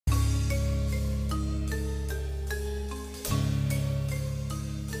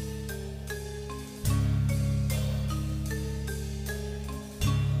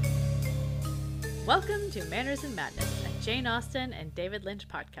Welcome to Manners and Madness, a Jane Austen and David Lynch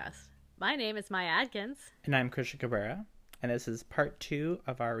podcast. My name is Maya Adkins. And I'm Christian Cabrera, and this is part 2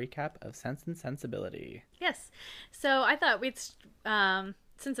 of our recap of Sense and Sensibility. Yes. So I thought we'd,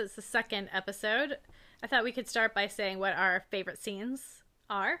 since it's the second episode, I thought we could start by saying what our favorite scenes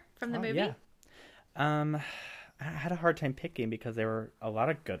are from the movie. Yeah. I had a hard time picking because there were a lot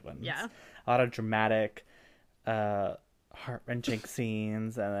of good ones. Yeah. A lot of dramatic, heart-wrenching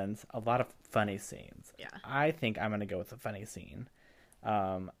scenes, and then a lot of funny scenes. Yeah. I think I'm going to go with a funny scene.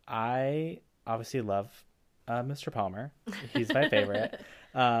 I obviously love Mr. Palmer. He's my favorite.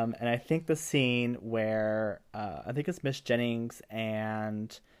 And I think the scene where I think it's Miss Jennings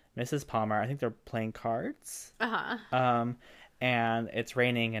and Mrs. Palmer, I think they're playing cards. Uh-huh. And it's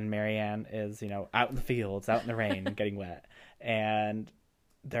raining and Marianne is, out in the fields, out in the rain, getting wet. And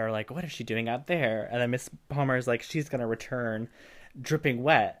they're like, what is she doing out there? And then Miss Palmer's like, she's going to return dripping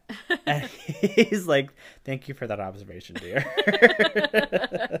wet. And he's like, thank you for that observation, dear.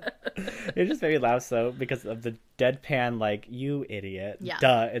 It just made me laugh so because of the deadpan, like, you idiot. Yeah.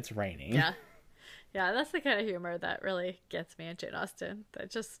 Duh, it's raining. Yeah. Yeah, that's the kind of humor that really gets me in Jane Austen.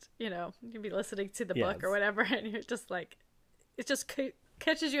 That just, you can be listening to the book or whatever, and you're just like, it just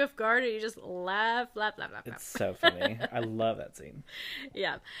catches you off guard, and you just laugh. It's so funny. I love that scene.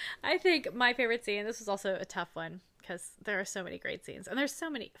 Yeah. I think my favorite scene, this was also a tough one, because there are so many great scenes, and there's so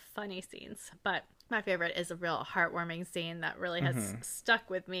many funny scenes, but my favorite is a real heartwarming scene that really has stuck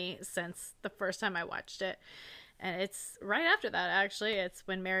with me since the first time I watched it. And it's right after that, actually. It's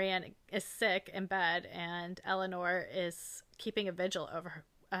when Marianne is sick in bed and Eleanor is keeping a vigil over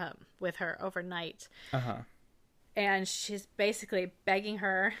with her overnight. Uh-huh. And she's basically begging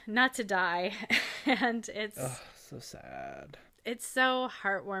her not to die. And it's... Oh, so sad. It's so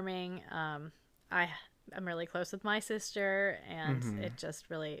heartwarming. I'm really close with my sister, and it just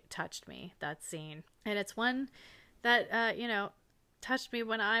really touched me, that scene. And it's one that, touched me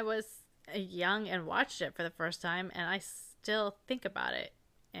when I was young and watched it for the first time, and I still think about it.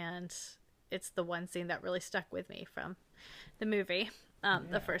 And it's the one scene that really stuck with me from the movie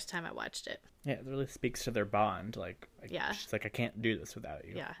the first time I watched it. Yeah, it really speaks to their bond. Yeah. She's like, I can't do this without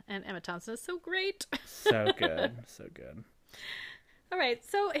you. Yeah, and Emma Thompson is so great. So good. So good. All right,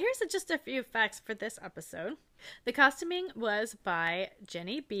 so here's just a few facts for this episode. The costuming was by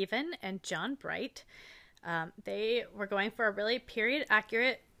Jenny Beavan and John Bright. They were going for a really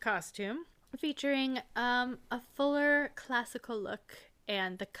period-accurate costume featuring a fuller classical look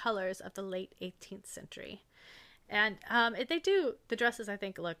and the colors of the late 18th century. And the dresses, I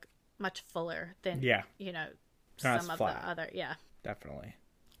think, look much fuller than, some of the other, Definitely.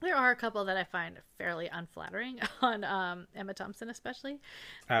 There are a couple that I find fairly unflattering on Emma Thompson, especially.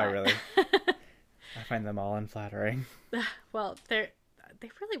 Oh, really? I find them all unflattering. Well, they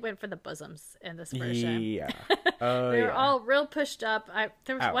really went for the bosoms in this version. Yeah. Oh, they were all real pushed up.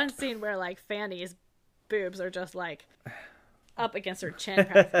 There was Ouch. one scene where, like, Fanny's boobs are just, like, up against her chin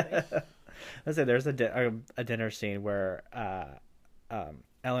practically. Let's say there's a dinner scene where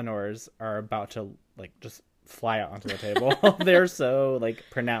Eleanor's are about to, like, just fly out onto the table. They're so, like,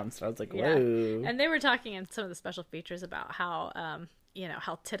 pronounced. I was like, whoa. And they were talking in some of the special features about how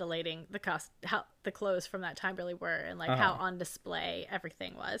how titillating how the clothes from that time really were, and like how on display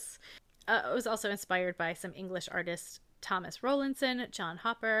everything was. It was also inspired by some English artists, Thomas Rowlandson, John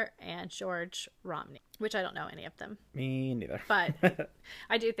Hopper, and George Romney, which I don't know any of them. Me neither. But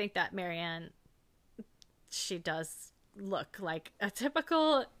I do think that Marianne, she does look like a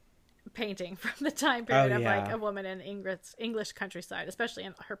typical painting from the time period of like a woman in English countryside, especially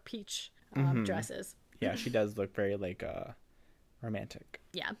in her peach dresses. Yeah, she does look very like romantic.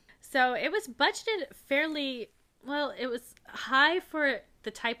 Yeah. So it was budgeted fairly well. It was high for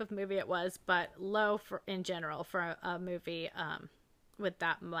the type of movie it was, but low in general for a movie with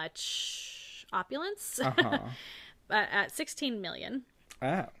that much opulence. But at $16 million.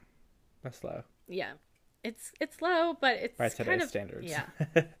 Oh, that's low. Yeah, it's low, but it's by today's kind of standards. Yeah.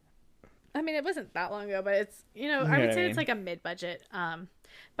 I mean, it wasn't that long ago, but it's, I would say it's like a mid-budget.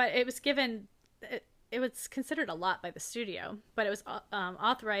 But it was given, it was considered a lot by the studio, but it was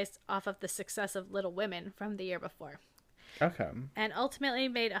authorized off of the success of Little Women from the year before. Okay. And ultimately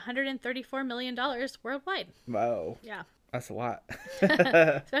made $134 million worldwide. Whoa. Yeah. That's a lot.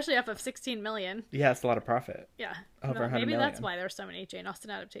 Especially off of $16 million. Yeah, it's a lot of profit. Yeah. Over $100 maybe million. That's why there were so many Jane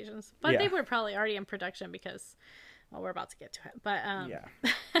Austen adaptations. But they were probably already in production because... Well, we're about to get to it. But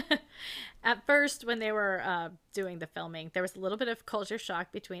at first, when they were doing the filming, there was a little bit of culture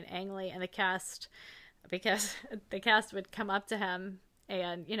shock between Ang Lee and the cast, because the cast would come up to him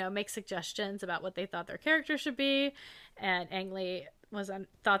and, make suggestions about what they thought their character should be. And Ang Lee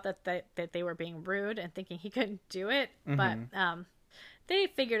thought that they were being rude and thinking he couldn't do it. But they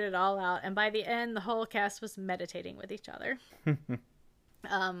figured it all out, and by the end, the whole cast was meditating with each other.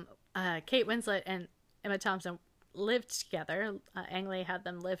 Kate Winslet and Emma Thompson lived together. Ang Lee had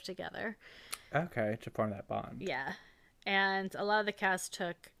them live together. Okay, to form that bond. Yeah. And a lot of the cast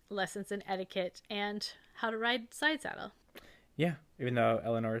took lessons in etiquette and how to ride side saddle. Yeah, even though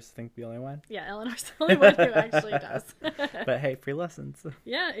Eleanor's think the only one. Yeah, Eleanor's the only one who actually does. But hey, free lessons.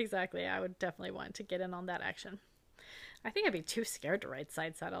 Yeah, exactly. I would definitely want to get in on that action. I think I'd be too scared to ride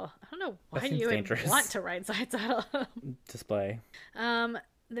side saddle. I don't know why you would want to ride side saddle. Display.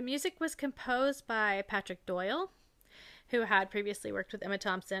 The music was composed by Patrick Doyle, who had previously worked with Emma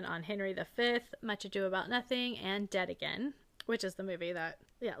Thompson on Henry V, Much Ado About Nothing, and Dead Again, which is the movie that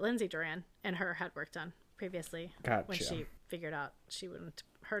Lindsay Duran and her had worked on previously. Gotcha. When she figured out she wouldn't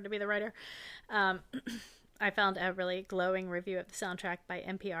her to be the writer. I found a really glowing review of the soundtrack by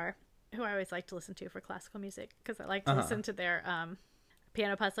NPR, who I always like to listen to for classical music because I like to listen to their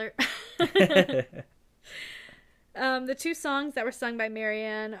piano puzzler. The two songs that were sung by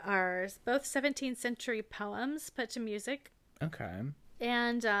Marianne are both 17th century poems put to music. Okay.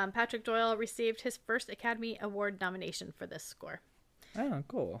 And Patrick Doyle received his first Academy Award nomination for this score. Oh,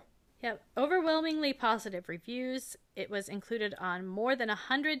 cool. Yep. Overwhelmingly positive reviews. It was included on more than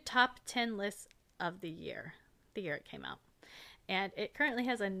 100 top 10 lists of the year it came out. And it currently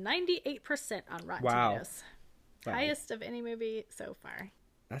has a 98% on Rotten Tomatoes. Wow. Highest of any movie so far.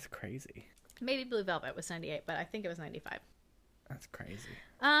 That's crazy. Maybe Blue Velvet was 98, but I think it was 95. That's crazy.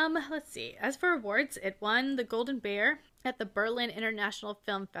 Let's see. As for awards, it won the Golden Bear at the Berlin International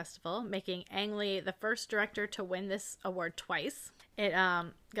Film Festival, making Ang Lee the first director to win this award twice. It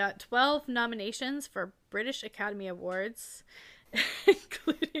got 12 nominations for British Academy Awards,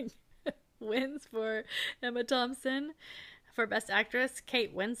 including wins for Emma Thompson for Best Actress,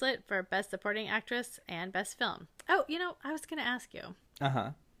 Kate Winslet for Best Supporting Actress, and Best Film. Oh, I was going to ask you.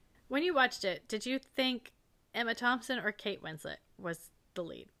 Uh-huh. When you watched it, did you think Emma Thompson or Kate Winslet was the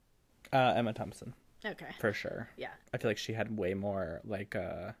lead? Emma Thompson. Okay. For sure. Yeah. I feel like she had way more,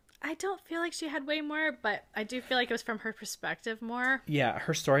 I don't feel like she had way more, but I do feel like it was from her perspective more. Yeah,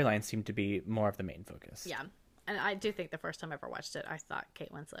 her storyline seemed to be more of the main focus. Yeah. And I do think the first time I ever watched it, I thought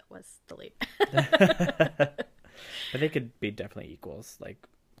Kate Winslet was the lead. But they could be definitely equals,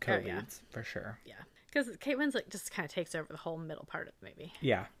 co-leads, for sure. Yeah. Because Kate Winslet just kind of takes over the whole middle part of the movie.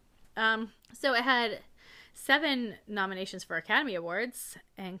 Yeah. So it had 7 nominations for Academy Awards,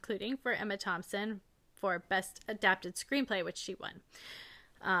 including for Emma Thompson for Best Adapted Screenplay, which she won.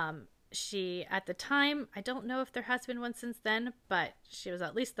 She, at the time, I don't know if there has been one since then, but she was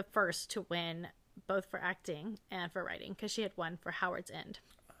at least the first to win both for acting and for writing, because she had won for Howard's End.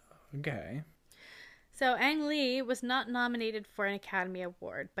 Okay. So Ang Lee was not nominated for an Academy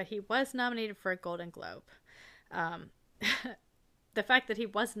Award, but he was nominated for a Golden Globe. The fact that he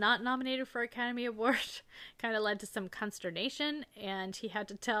was not nominated for Academy Award kind of led to some consternation, and he had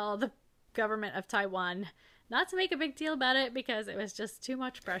to tell the government of Taiwan not to make a big deal about it because it was just too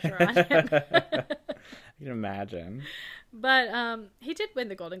much pressure on him. You can imagine. But he did win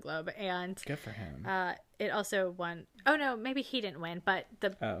the Golden Globe, and good for him. It also won. Oh no, maybe he didn't win, but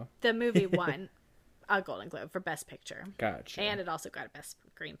the movie won a Golden Globe for Best Picture. Gotcha. And it also got a Best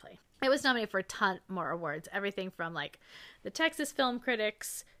Screenplay. It was nominated for a ton more awards, everything from the Texas Film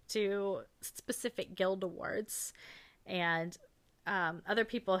Critics to specific guild awards. And other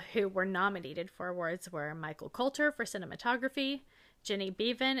people who were nominated for awards were Michael Coulter for cinematography, Jenny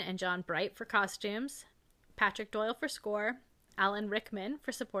Beavan and John Bright for costumes, Patrick Doyle for score, Alan Rickman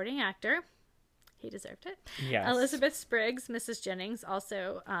for supporting actor. He deserved it. Yes. Elizabeth Spriggs, Mrs. Jennings,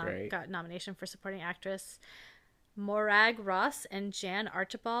 also got nomination for supporting actress. Morag Ross and Jan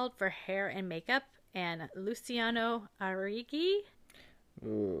Archibald for hair and makeup, and Luciano Arrighi.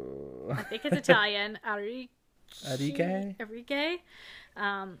 Ooh. I think it's Italian. Arrighi.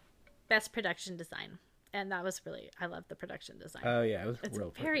 Best production design. And that was really, I love the production design. Oh yeah, it's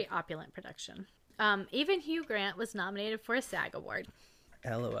real very opulent production. Even Hugh Grant was nominated for a SAG award.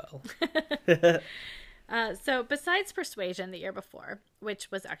 LOL. So besides Persuasion the year before, which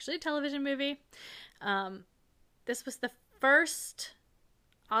was actually a television movie, this was the first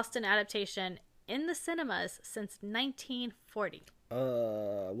Austen adaptation in the cinemas since 1940.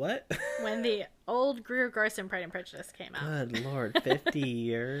 What? When the old Greer Garson Pride and Prejudice came out. Good Lord, 50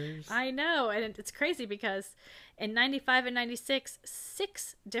 years. I know, and it's crazy because in 95 and 96,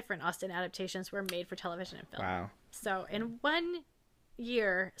 6 different Austen adaptations were made for television and film. Wow. So in one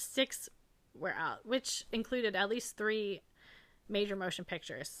year, 6 were out, which included at least 3 major motion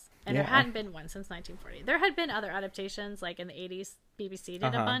pictures. And there hadn't been one since 1940. There had been other adaptations, like in the 80s, BBC did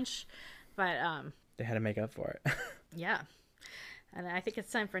a bunch, but they had to make up for it. yeah, and I think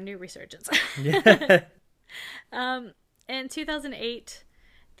it's time for a new resurgence. Yeah. In 2008,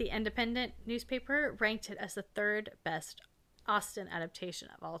 the Independent newspaper ranked it as the third best Austen adaptation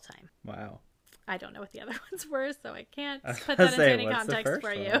of all time. Wow. I don't know what the other ones were, so I can't I was put gonna that into say, any what's the context first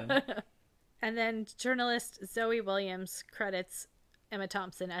for you. one? And then journalist Zoe Williams credits Emma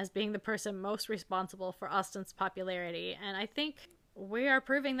Thompson as being the person most responsible for Austen's popularity. And I think we are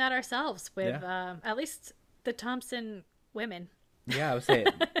proving that ourselves with at least the Thompson women. Yeah, I would say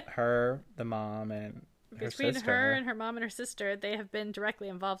her, the mom, and her Between sister. her and her mom and her sister, they have been directly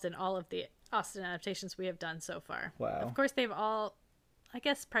involved in all of the Austen adaptations we have done so far. Wow. Of course, they've all, I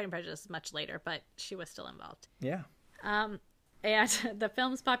guess Pride and Prejudice is much later, but she was still involved. Yeah. And the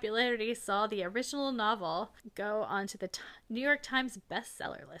film's popularity saw the original novel go onto the New York Times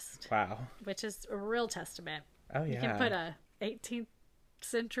bestseller list. Wow. Which is a real testament. Oh, yeah. You can put a 18th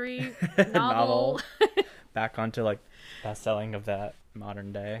century novel novel back onto like best-selling of that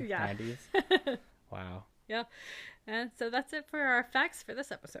modern day 90s. Wow. Yeah. And so that's it for our facts for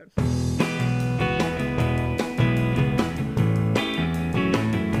this episode.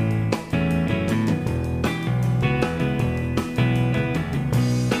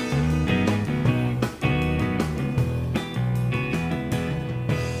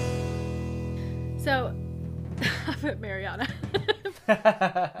 So, I put Mariana.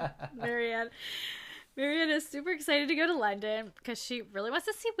 Marianne is super excited to go to London because she really wants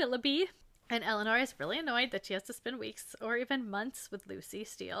to see Willoughby. And Eleanor is really annoyed that she has to spend weeks or even months with Lucy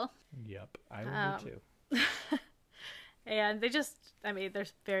Steele. Yep, I would be too. And they just, I mean,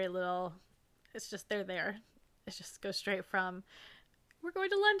 there's very little, it's just they're there. It just goes straight from, we're going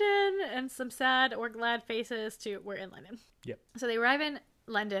to London, and some sad or glad faces to, we're in London. Yep. So they arrive in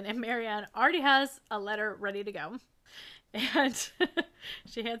London, and Marianne already has a letter ready to go. And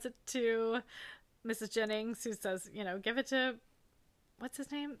she hands it to Mrs. Jennings, who says, you know, give it to, what's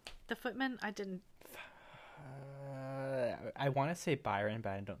his name? The footman? I didn't. I want to say Byron,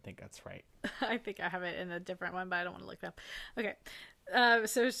 but I don't think that's right. I think I have it in a different one, but I don't want to look it up. Okay.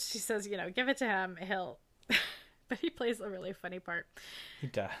 So she says, you know, give it to him. He'll, but he plays a really funny part. He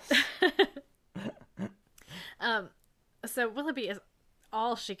does. So Willoughby is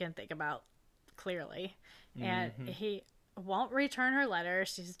all she can think about, clearly. And he won't return her letter.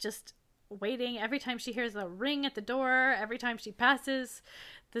 She's just waiting. Every time she hears a ring at the door, every time she passes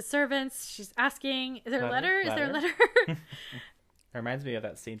the servants, she's asking, is there a letter? Is there a letter? It reminds me of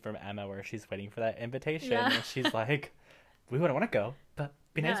that scene from Emma where she's waiting for that invitation. Yeah. And she's like, we wouldn't want to go, but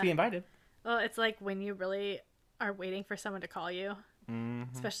be nice to be invited. Well, it's like when you really are waiting for someone to call you,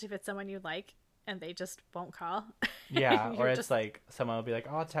 especially if it's someone you like, and they just won't call. Yeah, or it's just like someone will be like,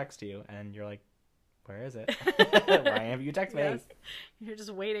 oh, I'll text you, and you're like, where is it? Why haven't you text me? Yes. You're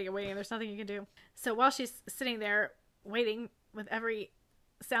just waiting and waiting. There's nothing you can do. So while she's sitting there waiting with every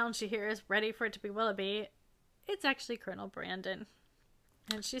sound she hears, ready for it to be Willoughby, it's actually Colonel Brandon.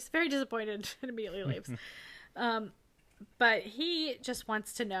 And she's very disappointed and immediately leaves. But he just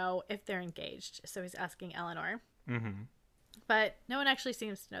wants to know if they're engaged. So he's asking Eleanor. But no one actually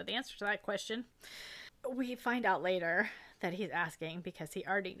seems to know the answer to that question. We find out later that he's asking because he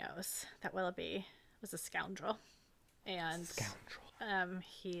already knows that Willoughby was a scoundrel. And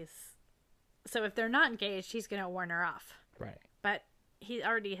he's, so if they're not engaged, he's going to warn her off. Right. But he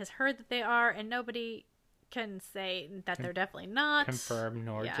already has heard that they are, and nobody can say that they're definitely not. Confirm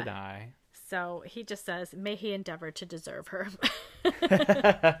nor deny. So he just says, may he endeavor to deserve her.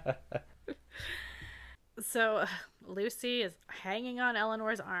 So Lucy is hanging on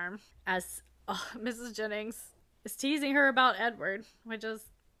Eleanor's arm as Mrs. Jennings is teasing her about Edward, which is,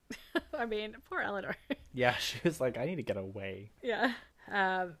 I mean, poor Eleanor. Yeah, she was like, I need to get away. Yeah.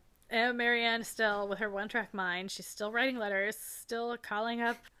 And Marianne still, with her one-track mind, she's still writing letters, still calling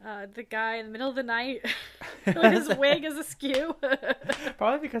up the guy in the middle of the night when his wig is askew.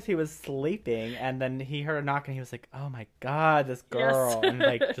 Probably because he was sleeping, and then he heard a knock, and he was like, oh my god, this girl. Yes. And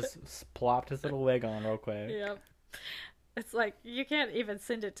like just plopped his little wig on real quick. Yep. It's like, you can't even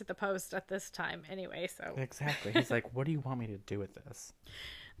send it to the post at this time anyway, so. Exactly. He's like, what do you want me to do with this?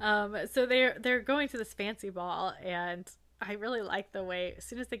 So they're going to this fancy ball, and I really like the way, as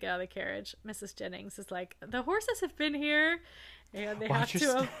soon as they get out of the carriage, Mrs. Jennings is like, the horses have been here, and they have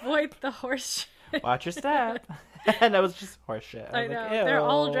to avoid the horse shit. Watch your step. And that was just horse shit. I know. Like, they're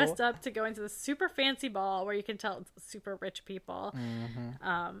all dressed up to go into the super fancy ball where you can tell it's super rich people.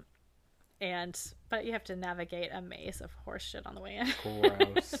 But you have to navigate a maze of horse shit on the way in.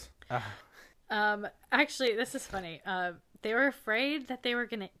 Gross. Actually, this is funny. They were afraid that they were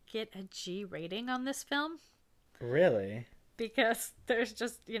going to get a G rating on this film. Really? because there's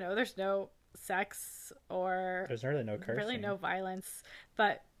just, there's no sex or There's really no cursing. really no violence.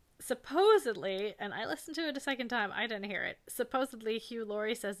 But supposedly, and I listened to it a second time, I didn't hear it. Supposedly, Hugh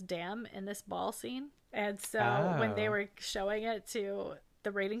Laurie says damn in this ball scene. And so when they were showing it to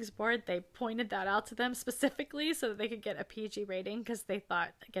the ratings board, they pointed that out to them specifically so that they could get a PG rating, because they thought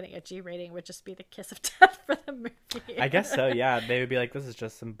getting a G rating would just be the kiss of death for the movie. I guess so, yeah. They would be like, this is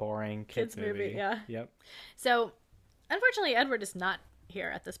just some boring kids movie. Yeah. Yep. So, unfortunately, Edward is not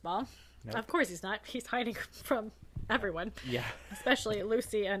here at this ball. Nope. Of course he's not. He's hiding from everyone. Yeah. Especially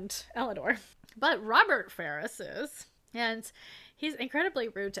Lucy and Eleanor. But Robert Ferris is. And he's incredibly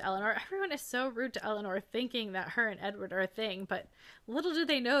rude to Eleanor. Everyone is so rude to Eleanor, thinking that her and Edward are a thing. But little do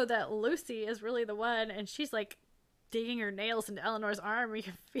they know that Lucy is really the one. And she's like digging her nails into Eleanor's arm. You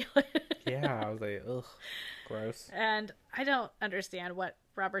can feel it. Yeah, I was like, ugh, gross. And I don't understand what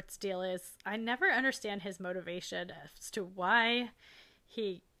Robert's deal is. I never understand his motivation as to why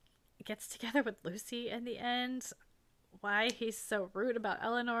he gets together with Lucy in the end. Why he's so rude about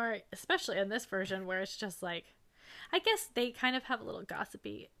Eleanor, especially in this version where it's just like, I guess they kind of have a little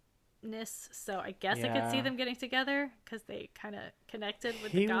gossipiness, so I guess I could see them getting together because they kind of connected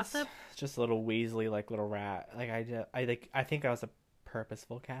with the gossip. Was just a little Weasley, like little rat. Like I think I was a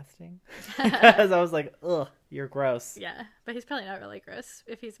purposeful casting because I was like, ugh, you're gross. Yeah, but he's probably not really gross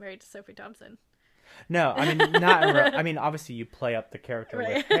if he's married to Sophie Thompson. No, I mean not. I mean, obviously you play up the character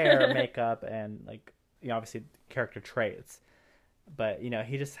with hair, makeup, and like obviously character traits. But,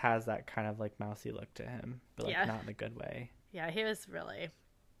 he just has that kind of, like, mousy look to him. But, like, not in a good way. Yeah, he's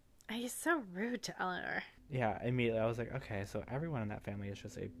so rude to Eleanor. Yeah, immediately I was like, okay, so everyone in that family is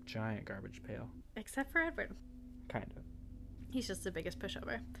just a giant garbage pail. Except for Edward. Kind of. He's just the biggest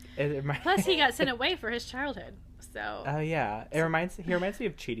pushover. Plus, Plus, he got sent away for his childhood, so... Oh, yeah. He reminds me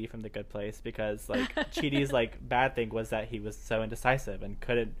of Chidi from The Good Place, because, like, Chidi's, like, bad thing was that he was so indecisive and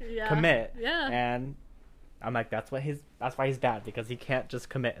couldn't commit. Yeah. And... I'm like, that's why he's bad, because he can't just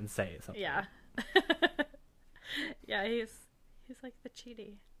commit and say something. Yeah. Yeah, he's like the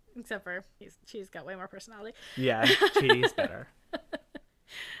Chidi. Except for she's got way more personality. Yeah, Chidi's better.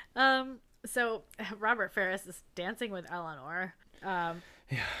 So Robert Ferris is dancing with Eleanor.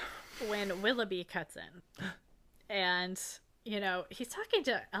 When Willoughby cuts in. And, he's talking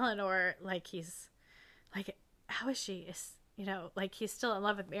to Eleanor like he's like, how is she? Like he's still in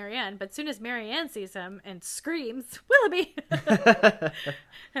love with Marianne, but as soon as Marianne sees him and screams, Willoughby,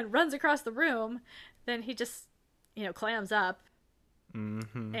 and runs across the room, then he just, clams up,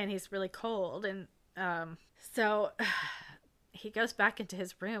 and he's really cold. And so he goes back into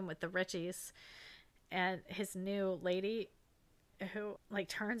his room with the Richies and his new lady, who like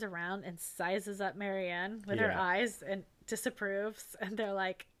turns around and sizes up Marianne with her eyes and disapproves, and they're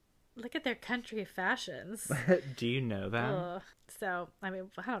like, look at their country fashions. Do you know them? Ugh. So, I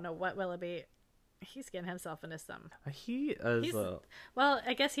mean, I don't know what Willoughby... He's getting himself into some... He is... Well,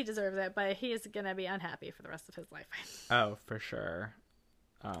 I guess he deserves it, but he is going to be unhappy for the rest of his life. Oh, for sure.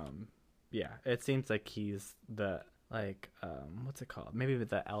 Yeah, it seems like he's the, like, what's it called? Maybe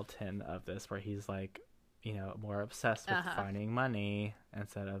the Elton of this, where he's, like, more obsessed with finding money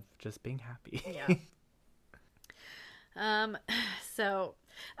instead of just being happy. Yeah. So...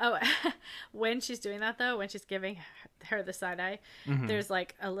 Oh, when she's doing that, though, when she's giving her the side eye, there's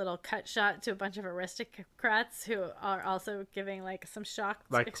like a little cut shot to a bunch of aristocrats who are also giving like some shocked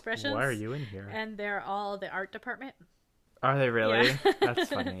expressions. Why are you in here? And they're all the art department. Are they really? Yeah. That's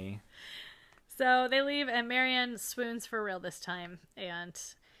funny. So they leave, and Marianne swoons for real this time and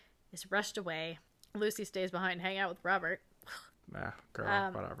is rushed away. Lucy stays behind, hang out with Robert.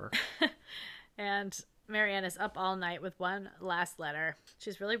 Girl, whatever. And Marianne is up all night with one last letter.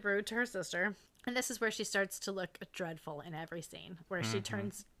 She's really rude to her sister. And this is where she starts to look dreadful in every scene, where she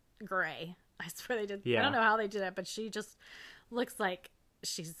turns gray. I swear they did. Yeah. I don't know how they did it, but she just looks like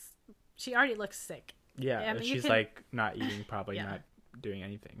she already looks sick. Yeah, I mean, she's like not eating, probably not doing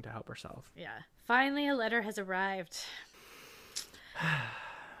anything to help herself. Yeah. Finally, a letter has arrived.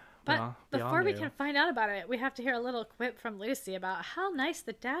 But before we can find out about it, we have to hear a little quip from Lucy about how nice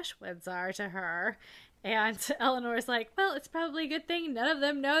the Dashwoods are to her. And Eleanor's like, well, it's probably a good thing none of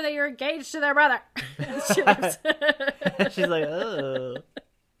them know that you're engaged to their brother. She leaves. She's like, oh.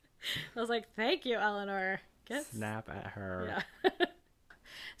 I was like, thank you, Eleanor. Snap at her. Yeah.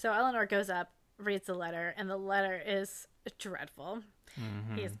 So Eleanor goes up, reads the letter, and the letter is dreadful.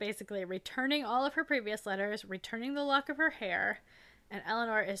 He is basically returning all of her previous letters, returning the lock of her hair, and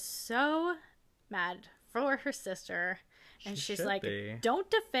Eleanor is so mad for her sister, and she's like, don't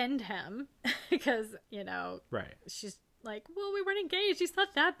defend him, because, right. She's like, well, we weren't engaged. He's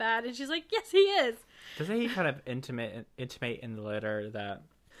not that bad. And she's like, yes, he is. Doesn't he kind of intimate in the letter that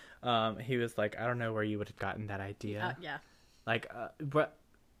he was like, I don't know where you would have gotten that idea. Yeah. Like, but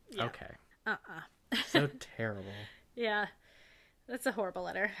Yeah. okay. So terrible. Yeah. That's a horrible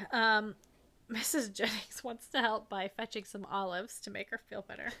letter. Mrs. Jennings wants to help by fetching some olives to make her feel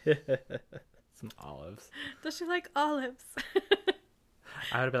better. Some olives. Does she like olives?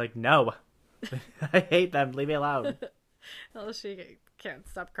 I would have been like, no. I hate them. Leave me alone. Well, she can't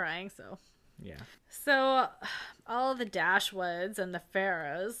stop crying, so. Yeah. So, all the Dashwoods and the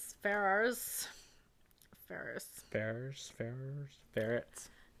Ferrers Ferrets.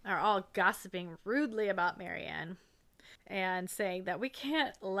 are all gossiping rudely about Marianne and saying that we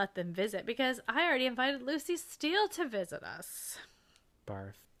can't let them visit because I already invited Lucy Steele to visit us.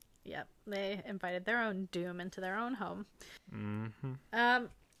 Barf. Yep, they invited their own doom into their own home. Mm-hmm.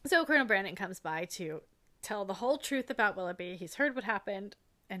 So Colonel Brandon comes by to tell the whole truth about Willoughby. He's heard what happened,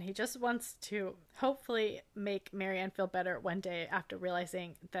 and he just wants to hopefully make Marianne feel better one day after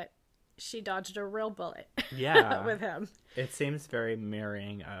realizing that she dodged a real bullet. Yeah. With him. It seems very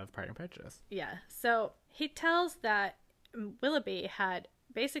mirroring of Pride and Prejudice. Yeah. So he tells that Willoughby had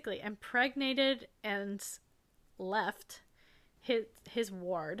basically impregnated and left his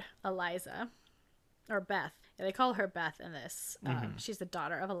ward, Eliza, or Beth. Yeah, they call her Beth in this. She's the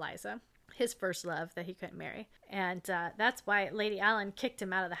daughter of Eliza, his first love that he couldn't marry. And that's why Lady Allen kicked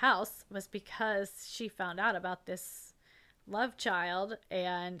him out of the house, was because she found out about this love child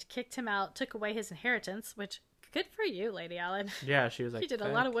and kicked him out, took away his inheritance, which, good for you, Lady Allen. Yeah, she was like, She did a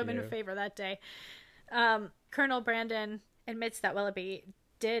lot of women a favor that day. Colonel Brandon admits that Willoughby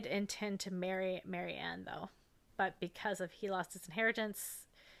did intend to marry Marianne, though. But because he lost his inheritance,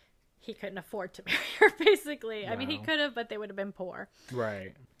 he couldn't afford to marry her, basically. Wow. I mean, he could have, but they would have been poor.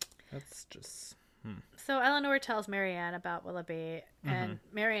 Right. That's just... So Eleanor tells Marianne about Willoughby, and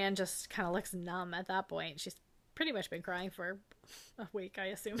Marianne just kind of looks numb at that point. She's pretty much been crying for a week, I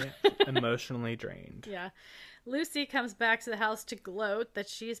assume. Yeah. Emotionally drained. Yeah. Lucy comes back to the house to gloat that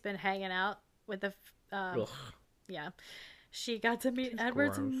she's been hanging out with the... yeah. She got to meet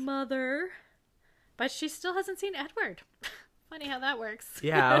Edward's mother, but she still hasn't seen Edward. Funny how that works.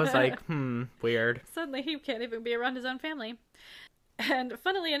 Yeah, I was like, weird. Suddenly he can't even be around his own family. And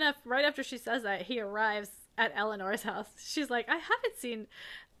funnily enough, right after she says that, he arrives at Eleanor's house. She's like, I haven't seen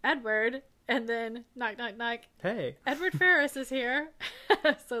Edward. And then, knock, knock, knock. Hey. Edward Ferrars is here.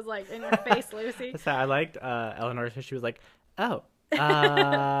 So it's like, in your face, Lucy. So I liked Eleanor. So she was like, oh,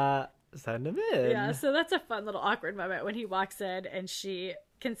 send him in. Yeah, so that's a fun little awkward moment when he walks in and she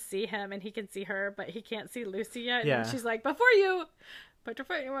can see him and he can see her, but he can't see Lucy yet. Yeah. And she's like, before you put your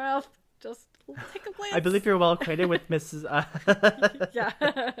foot in your mouth, just take a glance. I believe you're well acquainted with Mrs. Yeah.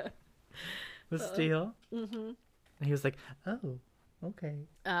 Miss Steele. Mm-hmm. And he was like, oh, okay.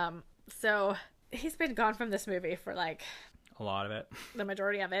 So he's been gone from this movie for like a lot of it. The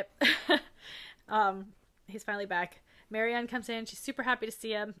majority of it. He's finally back. Marianne comes in. She's super happy to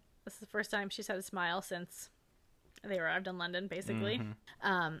see him. This is the first time she's had a smile since they arrived in London, basically.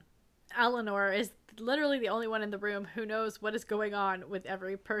 Eleanor is literally the only one in the room who knows what is going on with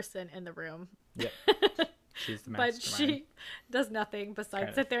every person in the room. Yep. She's the mastermind. But she does nothing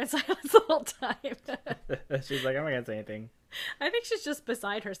besides sit there in silence the whole time. She's like, I'm not going to say anything. I think she's just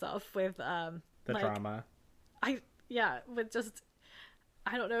beside herself with the drama. With just,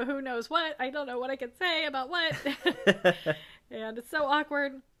 I don't know who knows what. I don't know what I can say about what. And it's so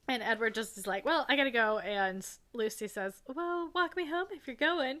awkward. And Edward just is like, well, I gotta go. And Lucy says, well, walk me home if you're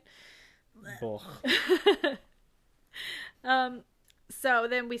going. So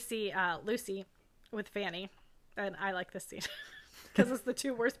then we see Lucy with Fanny. And I like this scene. Because it's the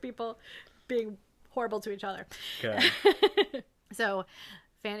two worst people being horrible to each other. Good. So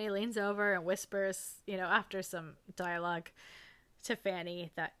Fanny leans over and whispers, after some dialogue to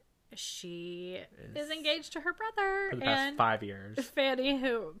Fanny that she is engaged to her brother. For the past 5 years. Fanny,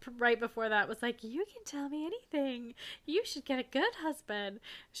 who right before that was like, you can tell me anything. You should get a good husband.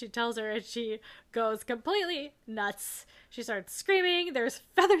 She tells her and she goes completely nuts. She starts screaming. There's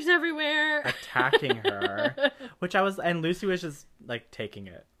feathers everywhere. Attacking her. And Lucy was just like taking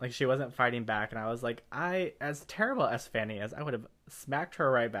it. Like she wasn't fighting back. And I was like, as terrible as Fanny is, I would have smacked her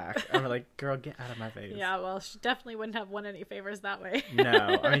right back. I'm like, girl, get out of my face. Yeah, well, she definitely wouldn't have won any favors that way.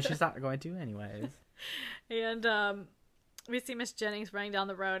 No, I mean, she's not going to anyways. And we see Miss Jennings running down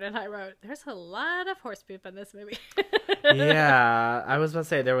the road, and I wrote, there's a lot of horse poop in this movie. Yeah, I was about to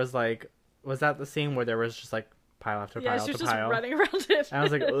say, there was like, was that the scene where there was just like pile after pile after pile? Yeah, she was just running around it. I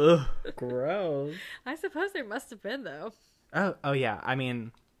was like, ugh, gross. I suppose there must have been, though. Oh yeah, I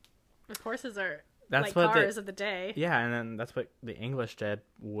mean... If horses are That's like what cars of the day. Yeah, and then that's what the English did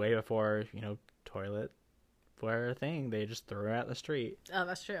way before, toilet were a thing. They just threw it out the street. Oh,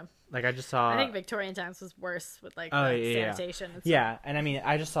 that's true. Like I just saw. I think Victorian times was worse with like Oh, the yeah. sanitation and stuff. Yeah, and I mean,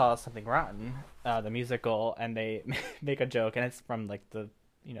 I just saw Something Rotten, the musical, and they make a joke, and it's from like the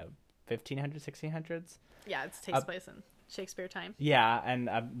 1500s, 1600s. Yeah, it takes place in Shakespeare time. Yeah, and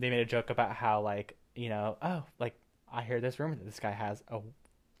they made a joke about how like oh, like I hear this rumor that this guy has a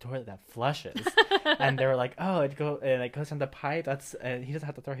toilet that flushes, and they were like, oh, it goes down the pipe. And he doesn't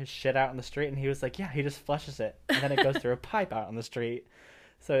have to throw his shit out in the street. And he was like, yeah, he just flushes it, and then it goes through a pipe out on the street.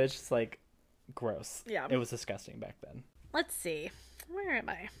 So it's just like gross. Yeah, it was disgusting back then. Let's see, where am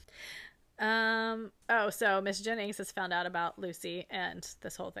I? So Miss Jennings has found out about Lucy and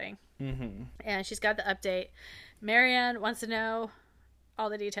this whole thing, and she's got the update. Marianne wants to know all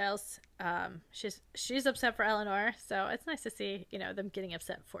the details. She's upset for Eleanor, so it's nice to see them getting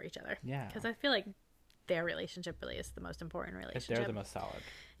upset for each other. Yeah, because I feel like their relationship really is the most important relationship. They're the most solid.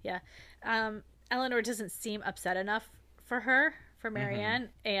 Yeah. Eleanor doesn't seem upset enough for Marianne,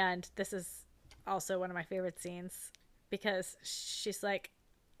 and this is also one of my favorite scenes because she's like,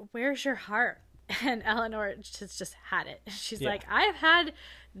 where's your heart? And Eleanor just had it. She's like, I've had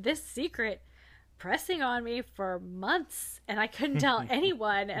this secret pressing on me for months and I couldn't tell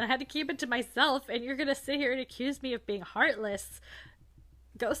anyone and I had to keep it to myself, and you're gonna sit here and accuse me of being heartless.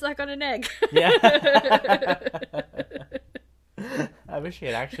 Go suck on an egg. Yeah. I wish she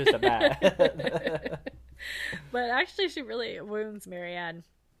had actually said that. But actually she really wounds Marianne.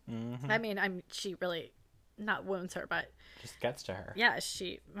 I mean, she really not wounds her, but just gets to her. Yeah,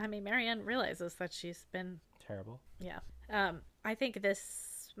 Marianne realizes that she's been terrible. Yeah. I think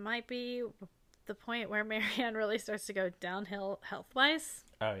this might be the point where Marianne really starts to go downhill health-wise.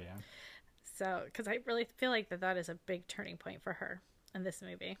 Oh, yeah. So, because I really feel like that is a big turning point for her in this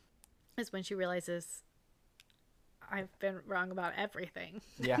movie, is when she realizes I've been wrong about everything.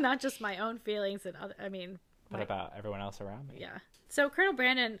 Yeah. Not just my own feelings and but about everyone else around me. Yeah. So Colonel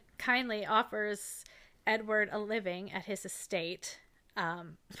Brandon kindly offers Edward a living at his estate, but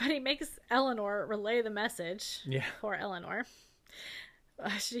he makes Eleanor relay the message. Yeah. Poor Eleanor.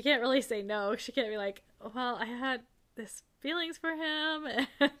 She can't really say no. She can't be like, well, I had this feelings for him.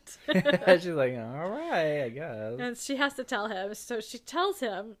 And she's like, all right, I guess. And she has to tell him. So she tells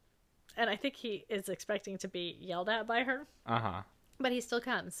him, and I think he is expecting to be yelled at by her. Uh-huh. But he still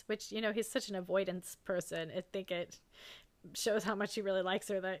comes, which, he's such an avoidance person. I think it shows how much he really likes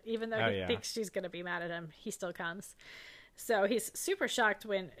her, that even though he thinks she's going to be mad at him, he still comes. So he's super shocked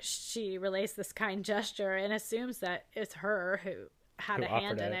when she relays this kind gesture and assumes that it's her who had a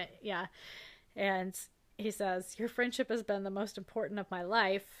hand in it. Yeah. And he says, your friendship has been the most important of my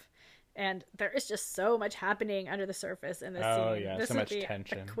life. And there is just so much happening under the surface in this scene. Oh, yeah, this so would much be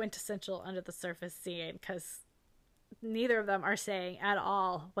tension. A quintessential under the surface scene, because neither of them are saying at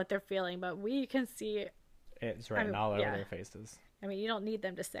all what they're feeling, but we can see it's written all over their faces. I mean, you don't need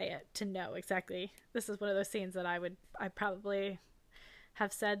them to say it to know exactly. This is one of those scenes that I probably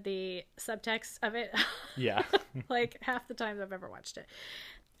have said the subtext of it. Yeah. Like half the times I've ever watched it.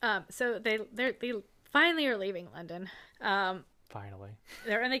 So they finally are leaving London. Finally.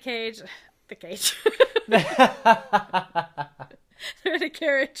 They're in the cage. The cage. They're in a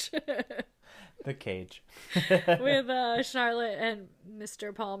carriage. The cage. With Charlotte and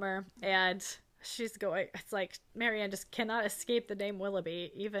Mr. Palmer, and she's going, it's like Marianne just cannot escape the name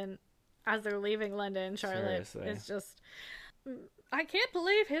Willoughby, even as they're leaving London. Charlotte is just, I can't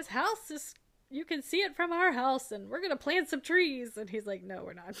believe his house is, you can see it from our house, and we're gonna plant some trees. And he's like, no,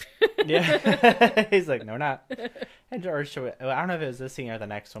 we're not. Yeah. He's like, no, we're not. And George, I don't know if it was this scene or the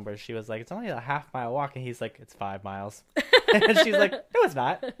next one, where she was like, it's only a half-mile walk, and he's like, it's 5 miles. And she's like, no, it's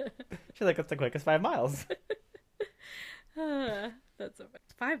not. She's like, it's the quickest 5 miles. That's so funny.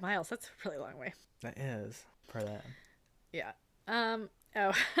 5 miles, that's a really long way. That is for them. Yeah. Oh.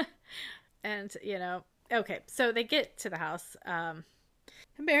 And okay, so they get to the house.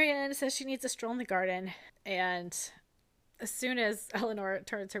 Marianne says she needs a stroll in the garden, and as soon as Eleanor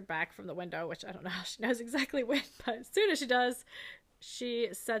turns her back from the window, which I don't know how she knows exactly when, but as soon as she does, she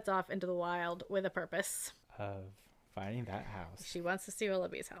sets off into the wild with a purpose of finding that house. She wants to see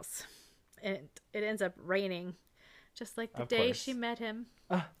Willoughby's house. And it ends up raining, just like the day she met him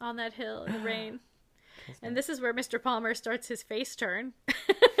on that hill in the rain. And this is where Mr. Palmer starts his face turn.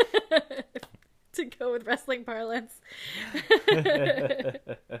 To go with wrestling parlance.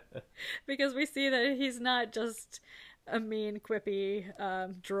 Because we see that he's not just a mean, quippy,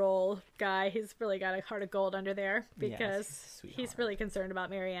 droll guy. He's really got a heart of gold under there, because he's really concerned about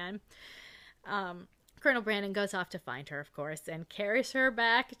Marianne. Colonel Brandon goes off to find her, of course, and carries her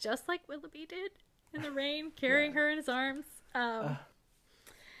back just like Willoughby did. in the rain, carrying her in his arms.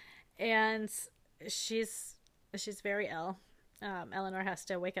 And she's very ill. Eleanor has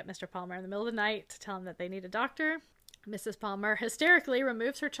to wake up Mr. Palmer in the middle of the night to tell him that they need a doctor. Mrs. Palmer hysterically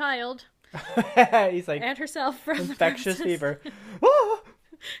removes her child He's like, and herself from infectious the fever. Ooh,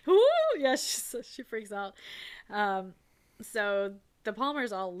 yeah, she freaks out. So the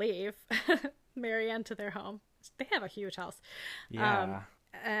Palmers all leave Marianne to their home. They have a huge house. Yeah.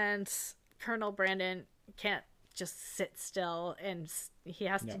 And Colonel Brandon can't just sit still, and he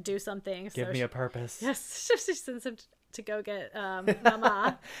has to do something. Give me a purpose. Yes, she sends him to go get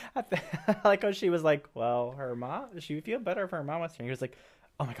Mama. I like how she was like, well, her mom, she would feel better if her mom was here. He was like,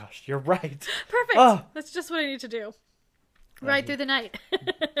 oh my gosh, you're right. Perfect. Oh. That's just what I need to do. Right through the night.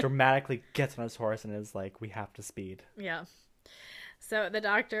 Dramatically gets on his horse and is like, we have to speed. Yeah. So the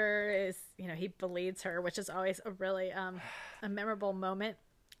doctor is, he bleeds her, which is always a really a memorable moment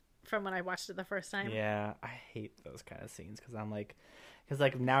from when I watched it the first time. Yeah, I hate those kind of scenes because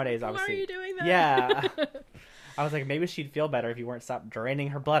nowadays, obviously. Why are you doing that? Yeah. I was like, maybe she'd feel better if you weren't stopped draining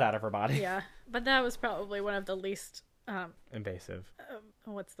her blood out of her body. Yeah, but that was probably one of the least invasive.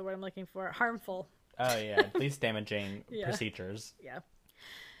 What's the word I'm looking for? Harmful. Oh yeah, least damaging procedures. Yeah.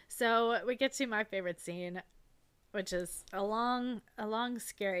 So we get to my favorite scene, which is a long,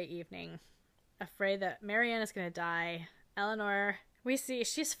 scary evening, afraid that Marianne is going to die. Eleanor, we see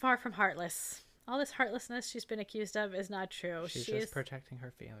she's far from heartless. All this heartlessness she's been accused of is not true. She's just protecting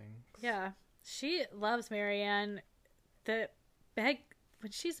her feelings. Yeah. She loves Marianne. When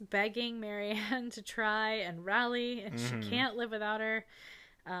she's begging Marianne to try and rally, and she can't live without her.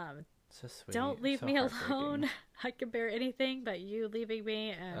 So sweet. Don't leave me alone. I can bear anything but you leaving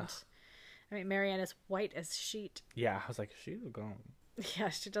me. And Marianne is white as sheet. Yeah, I was like, she's gone. Yeah,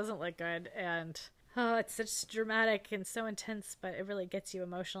 she doesn't look good. And it's such dramatic and so intense, but it really gets you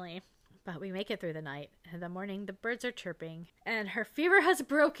emotionally. But we make it through the night. In the morning, the birds are chirping, and her fever has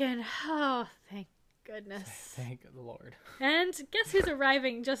broken. Oh, thank goodness. Thank the Lord. And guess who's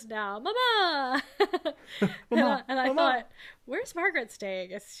arriving just now? Mama! Mama, and I Mama. thought, where's Margaret staying?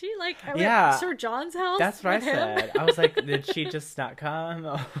 Is she at Sir John's house? That's what I said. I was like, did she just not come?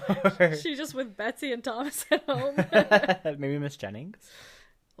 Or... She just with Betsy and Thomas at home. Maybe Miss Jennings?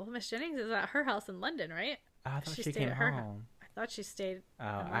 Well, Miss Jennings is at her house in London, right? I thought she came home. I thought she stayed in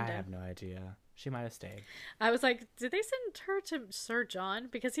London. I have no idea. She might have stayed. I was like, did they send her to Sir John?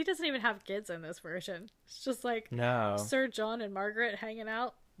 Because he doesn't even have kids in this version. It's just like Sir John and Margaret hanging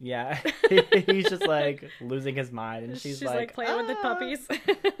out. Yeah. He's just like losing his mind, and she's like playing with the puppies.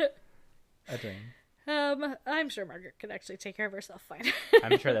 A dream. I'm sure Margaret could actually take care of herself fine.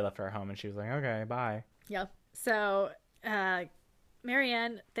 I'm sure they left her at home, and she was like, okay, bye. Yeah. So,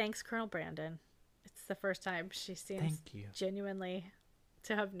 Marianne thanks Colonel Brandon. It's the first time she seems genuinely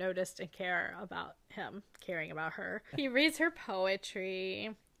to have noticed and caring about her. He reads her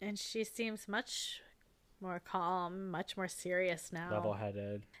poetry, and she seems much more calm, much more serious now.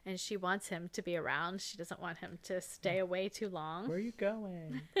 Level-headed. And she wants him to be around. She doesn't want him to stay away too long. Where are you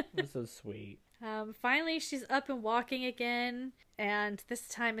going? It's so sweet. Finally, she's up and walking again, and this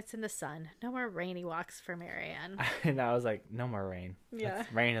time it's in the sun. No more rainy walks for Marianne. And I was like, no more rain. Yeah.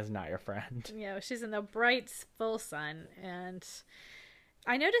 Rain is not your friend. She's in the bright, full sun, and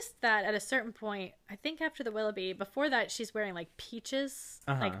I noticed that at a certain point, I think after the Willoughby, before that she's wearing like peaches,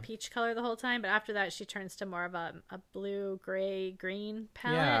 like peach color the whole time, but after that she turns to more of a blue, gray, green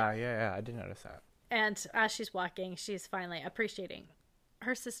palette. Yeah, I did notice that. And as she's walking, she's finally appreciating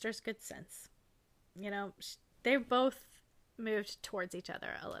her sister's good sense. They both moved towards each other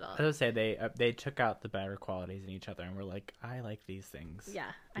a little. I was going to say, they took out the better qualities in each other and were like, I like these things.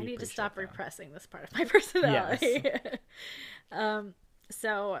 Yeah, I need to stop repressing this part of my personality. Yes.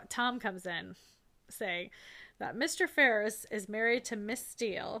 So Tom comes in saying that Mr. Ferris is married to Miss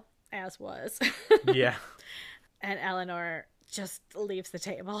Steele, as was. Yeah. And Eleanor just leaves the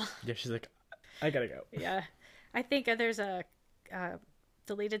table. Yeah, she's like, I gotta go. Yeah. I think there's a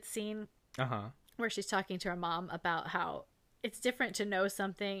deleted scene where she's talking to her mom about how it's different to know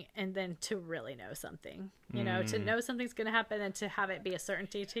something and then to really know something. To know something's going to happen and to have it be a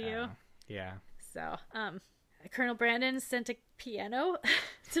certainty to you. Yeah. So, Colonel Brandon sent a piano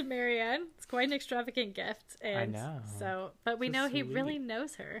to Marianne. It's quite an extravagant gift. And I know. So, but we know he really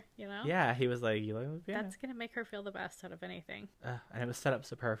knows her, Yeah, he was like, you like the piano? That's going to make her feel the best out of anything. And it was set up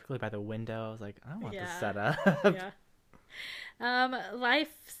so perfectly by the window. I was like, I want this setup. Yeah. Life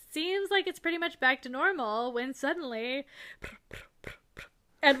seems like it's pretty much back to normal when suddenly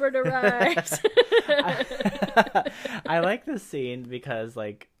Edward arrives. I like this scene because,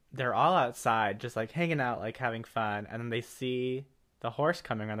 like, they're all outside just, like, hanging out, like, having fun. And then they see the horse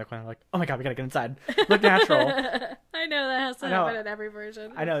coming around the corner. I'm like, oh my god, we gotta get inside. Look natural. I know that has to happen in every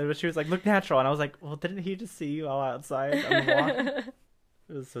version. I know, but she was like, look natural, and I was like, well, didn't he just see you all outside on the walk?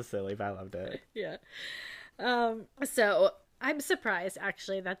 It was so silly, but I loved it. Yeah. So I'm surprised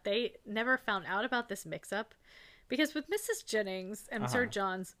actually that they never found out about this mix-up, because with Mrs. Jennings and Sir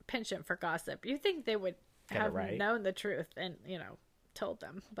John's penchant for gossip, you think they would have known the truth and told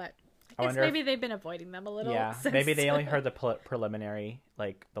them, but I guess maybe they've been avoiding them a little. Yeah, maybe they only heard the preliminary,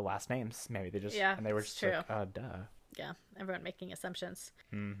 like the last names. Maybe they just and they were just true. like, duh. Yeah, everyone making assumptions.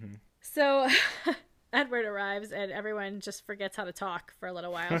 Mm-hmm. So Edward arrives and everyone just forgets how to talk for a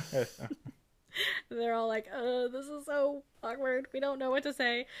little while. They're all like, oh, this is so awkward. We don't know what to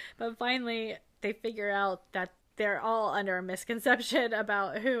say. But finally, they figure out that they're all under a misconception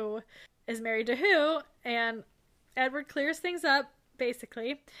about who is married to who. And Edward clears things up,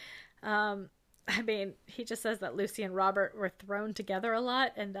 basically. I mean, he just says that Lucy and Robert were thrown together a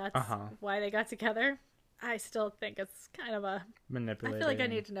lot, and that's why they got together. I still think it's kind of a manipulating. I feel like I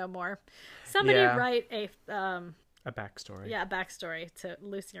need to know more. Somebody write a backstory. Yeah, a backstory to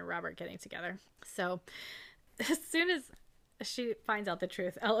Lucy and Robert getting together. So as soon as she finds out the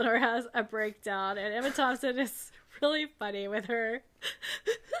truth, Eleanor has a breakdown, and Emma Thompson is really funny with her.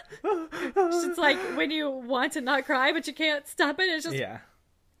 It's like when you want to not cry, but you can't stop it. It's just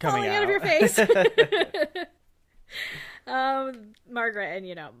coming out of your face. Margaret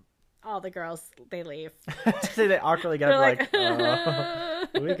and all the girls, they leave. They awkwardly get up like, oh,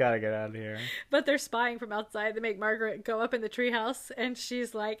 we gotta get out of here. But they're spying from outside. They make Margaret go up in the treehouse, and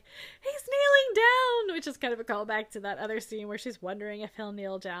she's like, he's kneeling down, which is kind of a callback to that other scene where she's wondering if he'll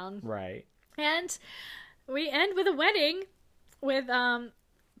kneel down. Right. And we end with a wedding with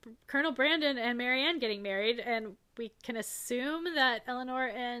Colonel Brandon and Marianne getting married, and we can assume that Eleanor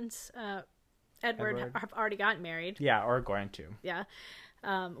and Edward have already gotten married. Yeah, or going to. Yeah.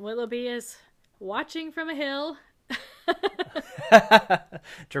 Willoughby is watching from a hill.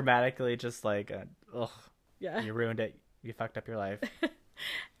 Dramatically, just like, ugh. Yeah. You ruined it. You fucked up your life.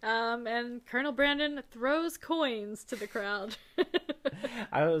 And Colonel Brandon throws coins to the crowd.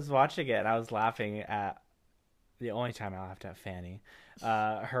 I was watching it and I was laughing at the only time I laughed at Fanny.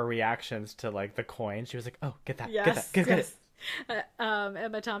 Her reactions to like the coin. She was like, "Oh, get that, yes, get it."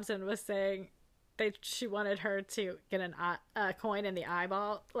 Emma Thompson was saying she wanted her to get a coin in the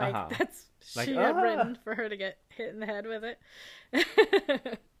eyeball. Like that's like, she had written for her to get hit in the head with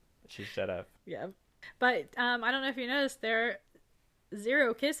it. She should have. Yeah, but I don't know if you noticed, there are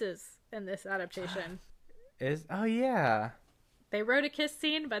 0 kisses in this adaptation. Yeah. They wrote a kiss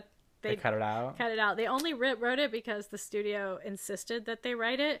scene, but they cut it out. They only wrote it because the studio insisted that they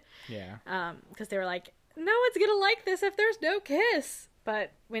write it. Yeah. Because they were like, no one's gonna like this if there's no kiss.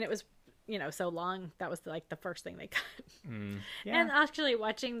 But when it was, so long, that was like the first thing they cut. Yeah. And actually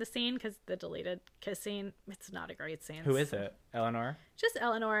watching the scene, because the deleted kiss scene, it's not a great scene. Who is it? Eleanor? Just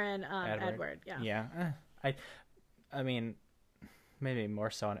Eleanor and Edward. Yeah. Yeah. I mean, maybe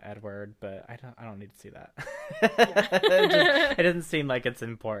more so on Edward, but I don't need to see that. It doesn't seem like it's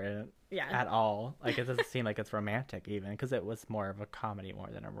important at all. Like, it doesn't seem like it's romantic even, because it was more of a comedy more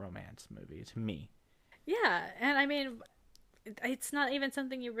than a romance movie to me. Yeah, and I mean, it's not even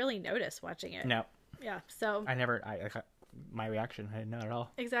something you really notice watching it. No. Yeah, so my reaction, I didn't know at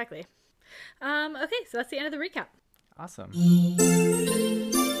all. Exactly. Okay, so that's the end of the recap. Awesome.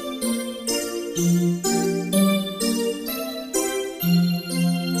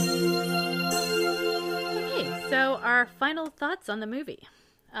 Okay, so our final thoughts on the movie.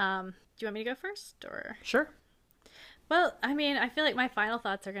 Do you want me to go first, or? Sure. Well, I mean, I feel like my final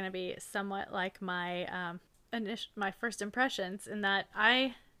thoughts are going to be somewhat like my my first impressions, in that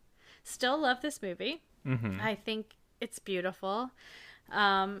I still love this movie. Mm-hmm. I think it's beautiful.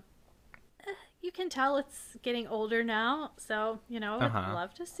 You can tell it's getting older now, so I would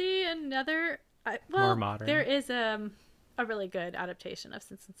love to see another. More modern. There is a really good adaptation of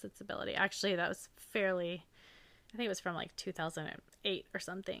Sense and Sensibility. Actually, that was fairly. I think it was from like 2008 or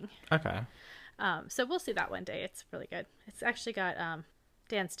something. Okay. So we'll see that one day. It's really good. It's actually got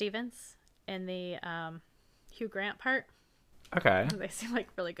Dan Stevens in the Hugh Grant part. Okay. They seem like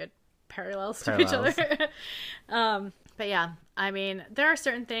really good parallels to each other. But yeah, I mean, there are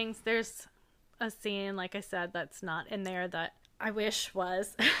certain things. There's a scene, like I said, that's not in there that I wish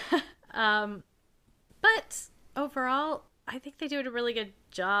was. But overall, I think they do a really good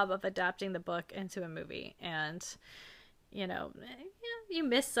job of adapting the book into a movie. And, you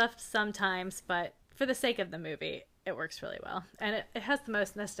miss stuff sometimes, but for the sake of the movie, it works really well. And it has the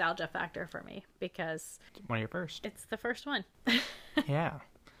most nostalgia factor for me, because one of your first. It's the first one. Yeah.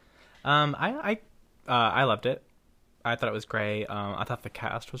 I loved it. I thought it was great. I thought the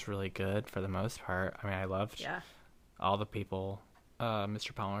cast was really good for the most part. I mean, I loved all the people.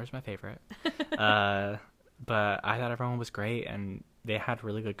 Mr. Palmer is my favorite. But I thought everyone was great, and they had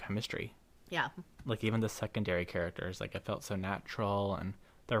really good chemistry. Yeah. Like, even the secondary characters, like, it felt so natural, and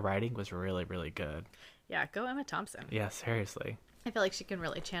their writing was really, really good. Yeah, go Emma Thompson. Yeah, seriously. I feel like she can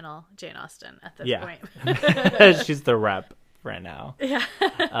really channel Jane Austen at this point. She's the rep right now. Yeah.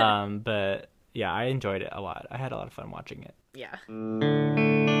 But yeah, I enjoyed it a lot. I had a lot of fun watching it. Yeah.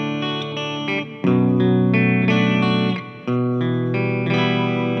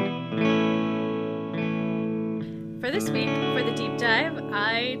 For this week, for the deep dive,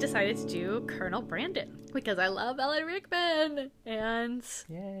 I decided to do Colonel Brandon because I love Alan Rickman. And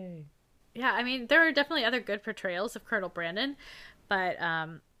yay. Yeah, I mean, there are definitely other good portrayals of Colonel Brandon, but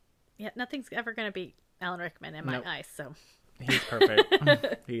yeah, nothing's ever going to beat Alan Rickman in my eyes, so. He's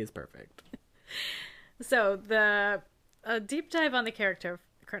perfect. He is perfect. So, a deep dive on the character of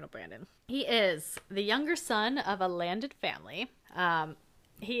Colonel Brandon. He is the younger son of a landed family.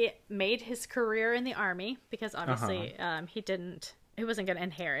 He made his career in the army because obviously he wasn't going to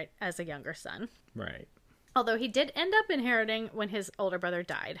inherit as a younger son. Right. Although he did end up inheriting when his older brother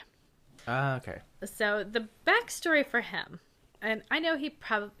died. Okay. So the backstory for him, and I know he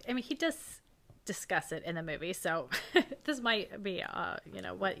does discuss it in the movie, so this might be,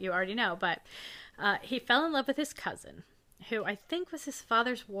 what you already know, but he fell in love with his cousin, who I think was his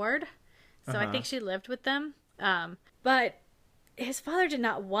father's ward. So I think she lived with them. But his father did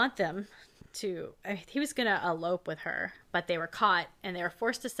not want them to, he was going to elope with her, but they were caught and they were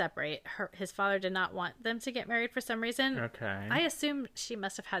forced to separate. His father did not want them to get married for some reason. Okay. I assume she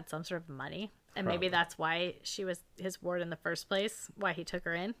must have had some sort of money, and maybe that's why she was his ward in the first place, why he took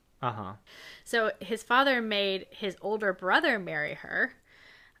her in. So his father made his older brother marry her,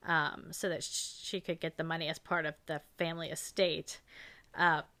 so that she could get the money as part of the family estate.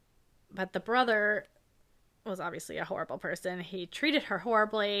 But the brother was obviously a horrible person. He treated her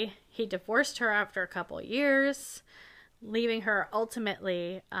horribly. He divorced her after a couple of years, leaving her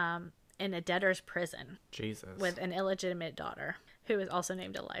ultimately in a debtor's prison. Jesus. With an illegitimate daughter, who is also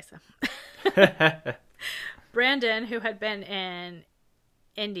named Eliza. Brandon, who had been in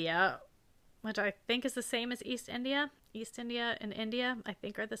India, which I think is the same as East India. East India and India, I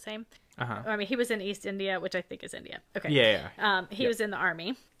think, are the same. I mean, he was in East India, which I think is India. Okay. Yeah. He was in the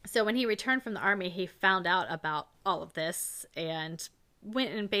army. So when he returned from the army, he found out about all of this and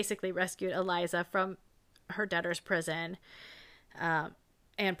went and basically rescued Eliza from her debtor's prison,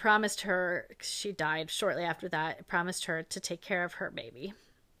 and promised her, she died shortly after that, promised her to take care of her baby,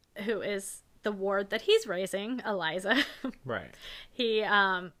 who is the ward that he's raising, Eliza. Right. He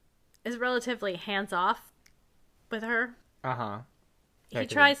is relatively hands-off with her. He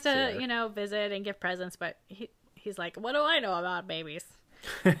tries to, visit and give presents, but he's like, what do I know about babies?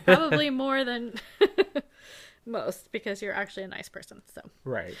 Probably more than most, because you're actually a nice person. So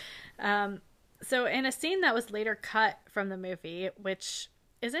right. So in a scene that was later cut from the movie, which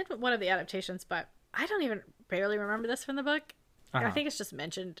isn't one of the adaptations, but I don't even barely remember this from the book. I think it's just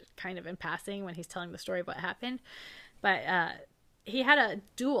mentioned kind of in passing when he's telling the story of what happened. But he had a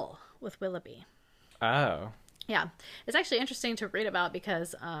duel with Willoughby. Oh. Yeah. It's actually interesting to read about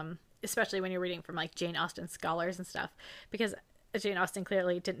because, especially when you're reading from like Jane Austen scholars and stuff, because Jane Austen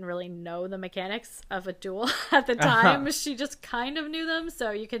clearly didn't really know the mechanics of a duel at the time. She just kind of knew them.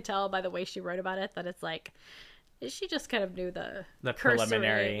 So you can tell by the way she wrote about it that it's like, she just kind of knew the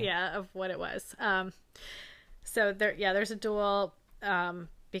preliminary. Of what it was. So there's a duel,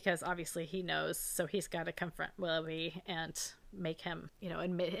 because obviously he knows, so he's got to confront Willoughby and make him,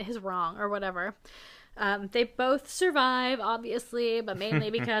 admit his wrong or whatever. They both survive, obviously, but mainly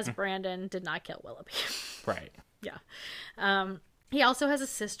because Brandon did not kill Willoughby. Right. Yeah. He also has a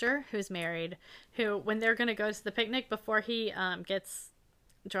sister who's married, who, when they're going to go to the picnic before he gets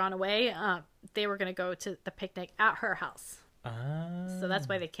drawn away, they were going to go to the picnic at her house. So that's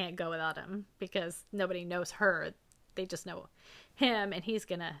why they can't go without him, because nobody knows her. They just know him, and he's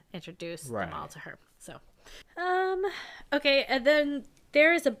going to introduce them all to her. So, okay, and then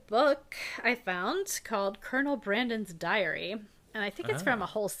there is a book I found called Colonel Brandon's Diary, and I think it's from a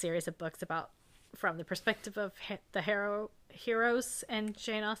whole series of books from the perspective of the heroes and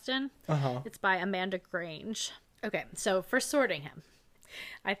Jane Austen. It's by Amanda Grange. Okay, so for sorting him,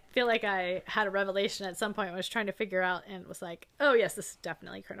 I feel like I had a revelation at some point when I was trying to figure out, and was like, oh yes, this is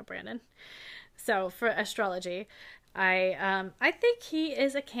definitely Colonel Brandon. So for astrology, I think he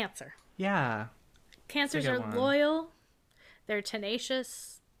is a Cancer. Yeah. Cancers are loyal, they're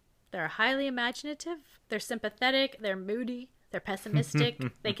tenacious, they're highly imaginative, they're sympathetic, they're moody, They're pessimistic.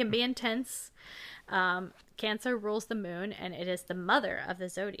 They can be intense. Cancer rules the moon, and it is the mother of the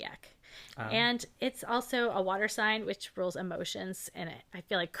zodiac. And it's also a water sign, which rules emotions. And I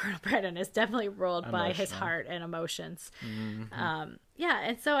feel like Colonel Brennan is definitely ruled by his heart and emotions. Yeah,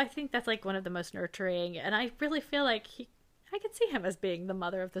 and so I think that's like one of the most nurturing. And I really feel like I could see him as being the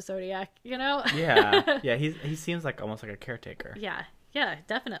mother of the zodiac, you know? Yeah. He seems like almost like a caretaker. Yeah,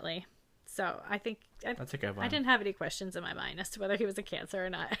 definitely. So I think that's a good one. I didn't have any questions in my mind as to whether he was a Cancer or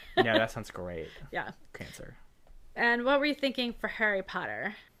not. Yeah, that sounds great. Yeah. Cancer. And what were you thinking for Harry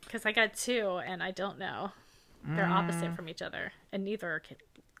Potter? Because I got two, and I don't know. They're opposite from each other, and neither are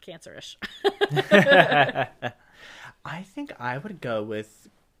Cancerish. I think I would go with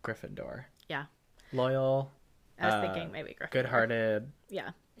Gryffindor. Yeah. Loyal. I was thinking maybe Gryffindor. Good-hearted. Yeah.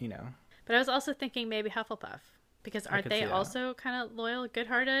 You know. But I was also thinking maybe Hufflepuff. Because aren't they also kind of loyal,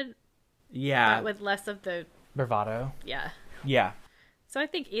 good-hearted? Yeah. But with less of the... bravado. Yeah. Yeah. So I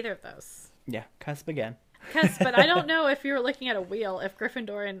think either of those. Yeah. Cusp again. But I don't know if you were looking at a wheel if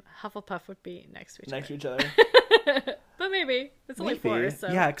Gryffindor and Hufflepuff would be next to each other. But maybe. It's only 4, so...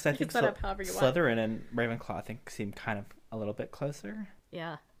 Yeah, because I think Slytherin and Ravenclaw, I think, seem kind of a little bit closer.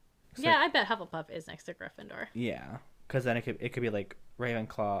 Yeah. Yeah, I bet Hufflepuff is next to Gryffindor. Yeah, because then it could be like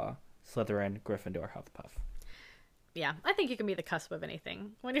Ravenclaw, Slytherin, Gryffindor, Hufflepuff. Yeah, I think you can be the cusp of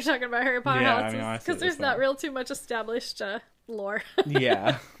anything when you're talking about Harry Potter houses, because there's not real too much established lore.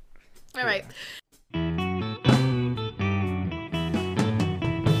 Yeah. All right.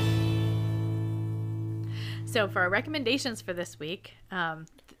 So for our recommendations for this week, now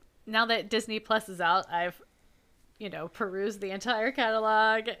that Disney Plus is out, I've perused the entire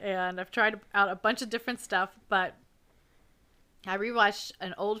catalog, and I've tried out a bunch of different stuff, but I rewatched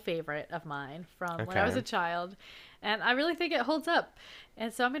an old favorite of mine from when I was a child, and I really think it holds up.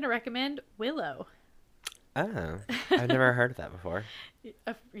 And so I'm going to recommend Willow. Oh, I've never heard of that before.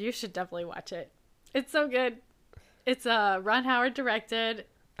 You should definitely watch it. It's so good. It's Ron Howard directed.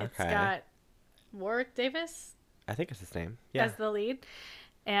 It's got Warwick Davis, I think it's his name. Yeah. as the lead.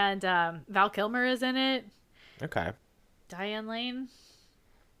 And Val Kilmer is in it. Okay. Diane Lane.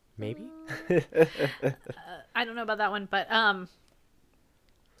 Maybe. I don't know about that one, but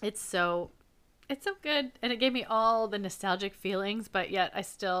it's so good, and it gave me all the nostalgic feelings, but yet I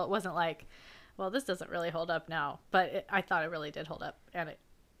still wasn't like, well, this doesn't really hold up now, but I thought it really did hold up, and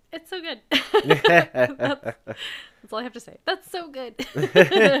it's so good. That's all I have to say. That's so good.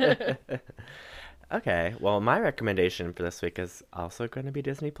 Okay, well, my recommendation for this week is also going to be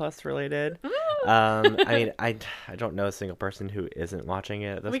Disney Plus related. I mean, I don't know a single person who isn't watching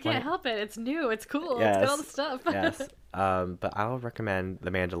it at this point. We can't help it. It's new. It's cool. Yes. It's got all the stuff. Yes. But I'll recommend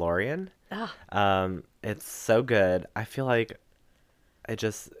The Mandalorian. Oh. It's so good. I feel like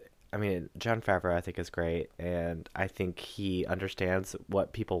Jon Favreau, I think, is great, and I think he understands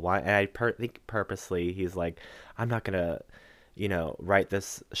what people want. And I think purposely he's like, I'm not gonna, write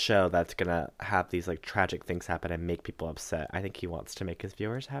this show that's gonna have these like tragic things happen and make people upset. I think he wants to make his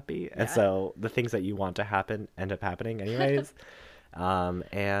viewers happy, and so the things that you want to happen end up happening anyways.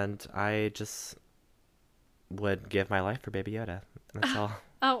 And I just would give my life for Baby Yoda. That's all.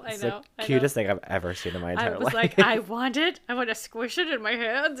 Oh, I It's know. the cutest thing I've ever seen in my entire life. I was like, I want it. I want to squish it in my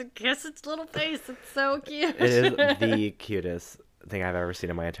hands and kiss its little face. It's so cute. It is the cutest thing I've ever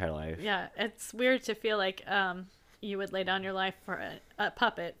seen in my entire life. Yeah, it's weird to feel like you would lay down your life for a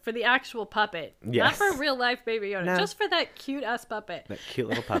puppet, for the actual puppet. Yes. Not for real life Baby Yoda, No. just for that cute ass puppet. That cute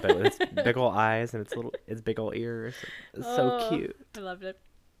little puppet with its big old eyes and its big old ears. It's so cute. I loved it.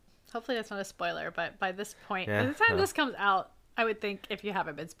 Hopefully that's not a spoiler, but by this point, Yeah, by the time this comes out, I would think if you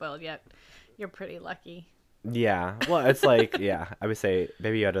haven't been spoiled yet, you're pretty lucky. Yeah. Well, it's like, I would say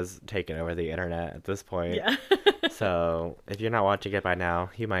Baby Yoda's taken over the internet at this point. Yeah. So if you're not watching it by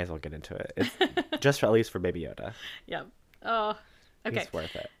now, you might as well get into it. It's just at least for Baby Yoda. Yep. Oh, okay. It's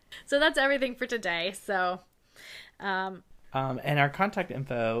worth it. So that's everything for today. So, And our contact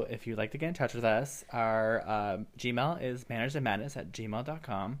info, if you'd like to get in touch with us, our Gmail is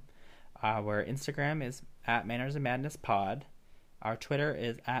mannersandmadness@gmail.com. Our Instagram is @mannersandmadnesspod. Our Twitter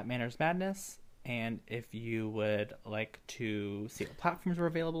is @mannersmadness. And if you would like to see what platforms we're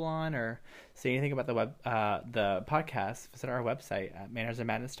available on or see anything about the podcast, visit our website at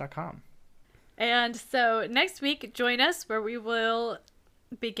mannersandmadness.com. and so next week, join us where we will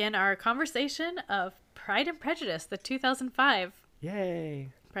begin our conversation of Pride and Prejudice, the 2005 Yay.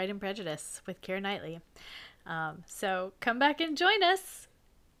 Pride and Prejudice with Keira Knightley. So come back and join us.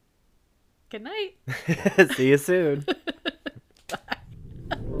 Good night. See you soon.